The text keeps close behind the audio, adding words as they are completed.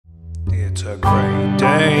It's a great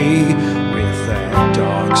day with that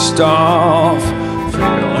dark stuff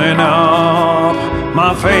filling up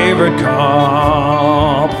my favorite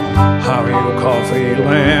cup. How you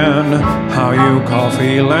Coffeelin? How you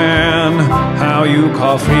Coffeelin? How you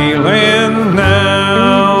Coffeelin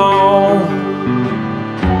now?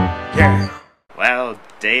 Yeah. Well,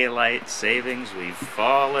 daylight savings, we've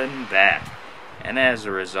fallen back. And as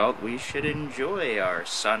a result, we should enjoy our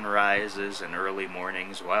sunrises and early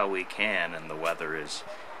mornings while we can, and the weather is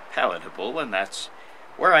palatable, and that's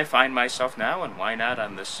where I find myself now, and why not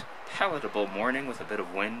on this palatable morning with a bit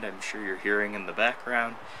of wind I'm sure you're hearing in the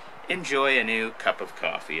background, enjoy a new cup of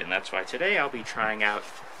coffee. And that's why today I'll be trying out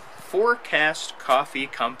Forecast Coffee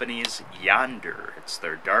Company's Yonder. It's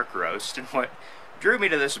their dark roast, and what drew me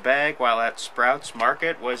to this bag while at Sprouts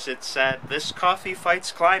Market was it said, "This coffee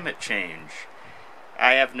fights climate change."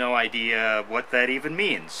 I have no idea what that even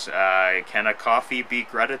means. Can a coffee beat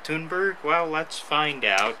Greta Thunberg? Well, let's find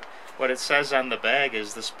out. What it says on the bag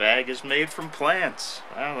is this bag is made from plants.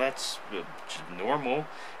 Well, that's normal.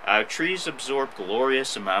 Trees absorb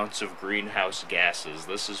glorious amounts of greenhouse gases.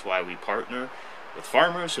 This is why we partner with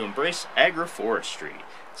farmers who embrace agroforestry.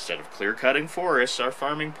 Instead of clear-cutting forests, our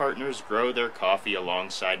farming partners grow their coffee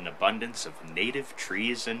alongside an abundance of native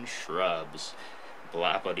trees and shrubs.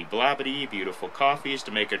 Blobbity blobbity, beautiful coffees.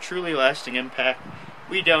 To make a truly lasting impact,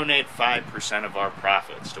 we donate 5% of our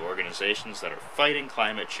profits to organizations that are fighting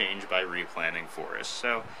climate change by replanting forests.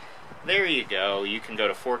 So there you go. You can go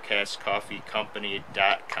to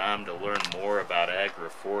forecastcoffeecompany.com to learn more about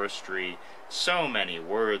agroforestry. So many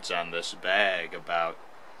words on this bag about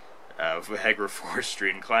agroforestry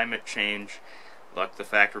and climate change. Look, the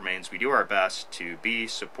fact remains we do our best to be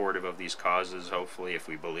supportive of these causes, hopefully, if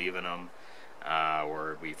we believe in them.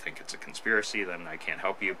 Or we think it's a conspiracy, then I can't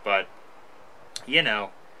help you. But, you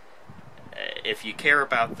know, if you care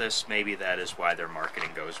about this, maybe that is why their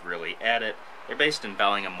marketing goes really at it. They're based in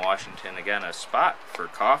Bellingham, Washington. Again, a spot for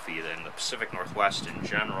coffee in the Pacific Northwest in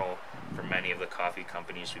general for many of the coffee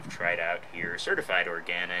companies we've tried out here. Certified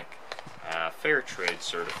organic, fair trade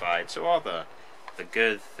certified, so all the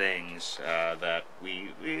good things that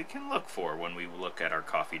we can look for when we look at our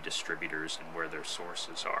coffee distributors and where their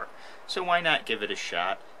sources are. So why not give it a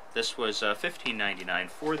shot? This was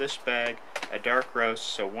 $15.99 for this bag, a dark roast,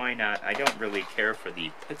 so why not? I don't really care for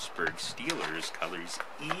the Pittsburgh Steelers colors,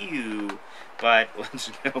 ew, but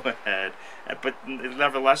let's go ahead. But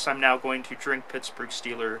nevertheless, I'm now going to drink Pittsburgh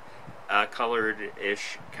Steeler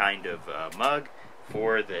colored-ish kind of mug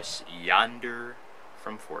for this Yonder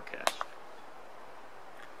from Forecast.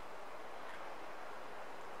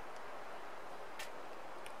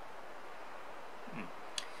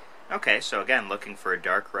 Okay, so again, looking for a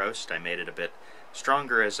dark roast. I made it a bit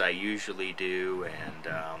stronger as I usually do, and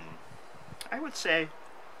I would say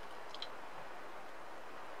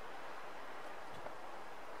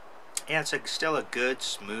yeah, it's still a good,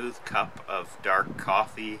 smooth cup of dark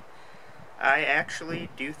coffee. I actually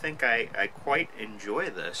do think I quite enjoy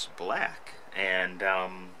this black, and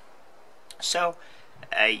so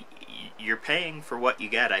you're paying for what you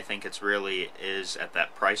get. I think it's really is at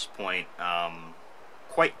that price point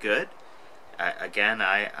quite good. Again,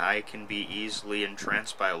 I can be easily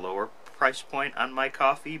entranced by a lower price point on my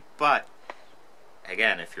coffee, but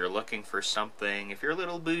again, if you're looking for something, if you're a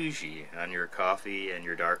little bougie on your coffee and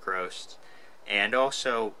your dark roasts, and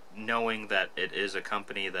also knowing that it is a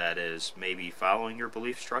company that is maybe following your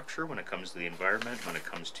belief structure when it comes to the environment, when it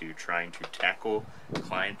comes to trying to tackle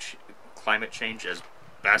climate change as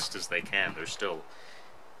best as they can, they're still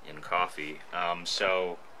in coffee.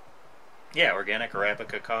 So yeah, organic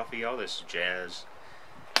Arabica coffee, all this jazz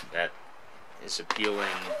that is appealing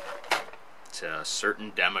to a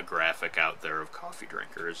certain demographic out there of coffee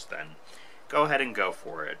drinkers, then go ahead and go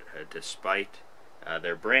for it. Despite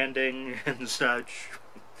their branding and such,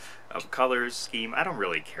 of colors, scheme, I don't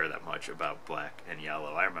really care that much about black and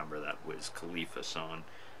yellow. I remember that Wiz Khalifa song.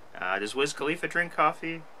 Does Wiz Khalifa drink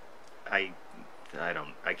coffee? I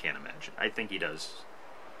can't imagine. I think he does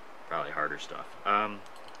probably harder stuff.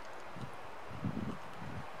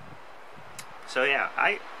 So yeah,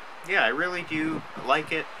 I really do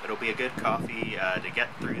like it. It'll be a good coffee to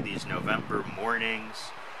get through these November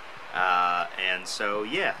mornings. And so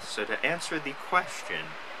yeah, so to answer the question,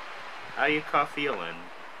 how you Coffeelin?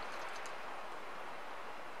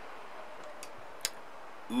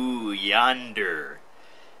 Ooh, Yonder.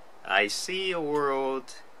 I see a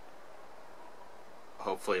world,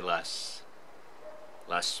 hopefully less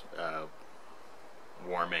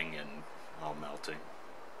warming and all melting.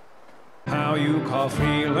 How you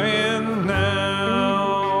Coffeelin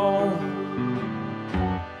now?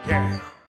 Yeah.